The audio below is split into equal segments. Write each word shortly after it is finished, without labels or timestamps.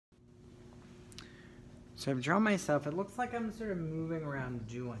So I've drawn myself. It looks like I'm sort of moving around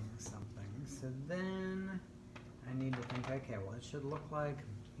doing something. So then I need to think, okay, well, it should look like,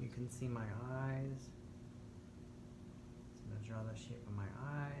 you can see my eyes. So I'm going to draw the shape of my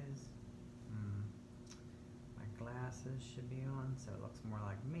eyes. My glasses should be on, so it looks more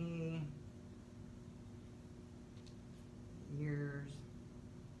like me. Ears.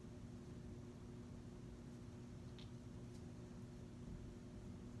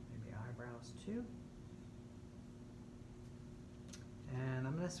 Maybe eyebrows too. And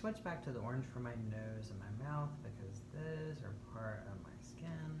I'm going to switch back to the orange for my nose and my mouth because those are part of my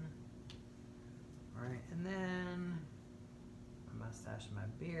skin. Alright, and then my mustache and my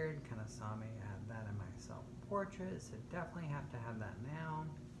beard, kind of saw me add that in my self-portrait, so definitely have to have that now.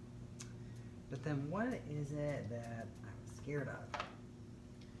 But then what is it that I'm scared of?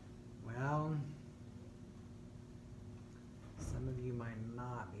 Well, some of you might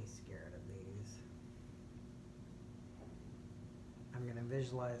not be scared of these. I'm going to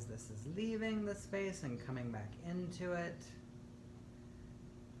visualize this as leaving the space and coming back into it.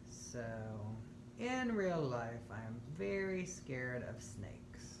 So, in real life, I am very scared of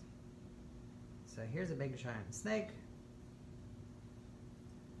snakes. So here's a big giant snake.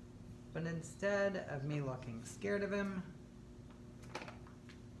 But instead of me looking scared of him,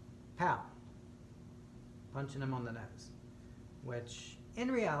 pow, punching him on the nose. Which,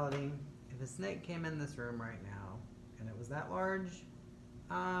 in reality, if a snake came in this room right now, and it was that large,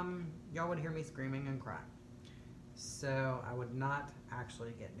 y'all would hear me screaming and crying. So I would not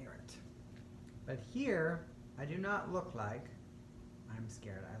actually get near it. But here, I do not look like I'm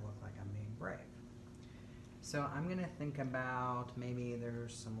scared. I look like I'm being brave. So I'm going to think about, maybe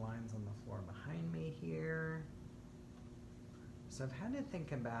there's some lines on the floor behind me here. So I've had to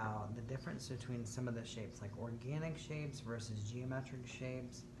think about the difference between some of the shapes, like organic shapes versus geometric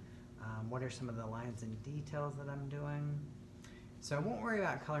shapes. What are some of the lines and details that I'm doing? So I won't worry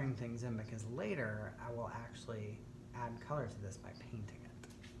about coloring things in because later I will actually add color to this by painting it.